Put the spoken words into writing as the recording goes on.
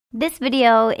This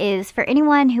video is for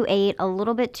anyone who ate a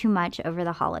little bit too much over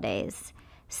the holidays.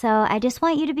 So I just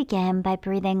want you to begin by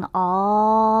breathing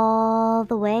all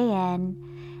the way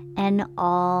in and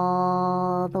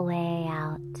all the way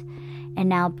out. And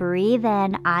now breathe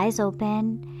in, eyes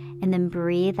open, and then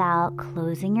breathe out,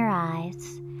 closing your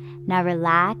eyes. Now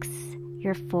relax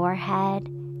your forehead,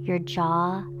 your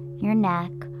jaw, your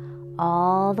neck,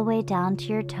 all the way down to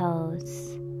your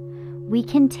toes. We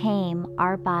can tame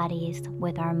our bodies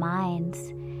with our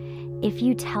minds. If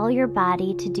you tell your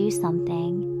body to do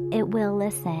something, it will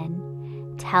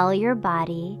listen. Tell your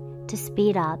body to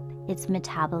speed up its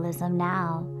metabolism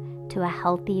now to a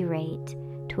healthy rate,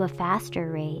 to a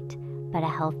faster rate, but a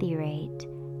healthy rate.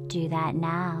 Do that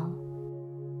now.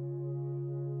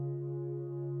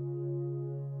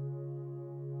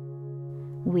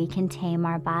 We can tame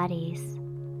our bodies.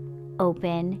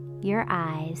 Open your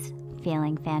eyes,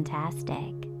 feeling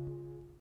fantastic.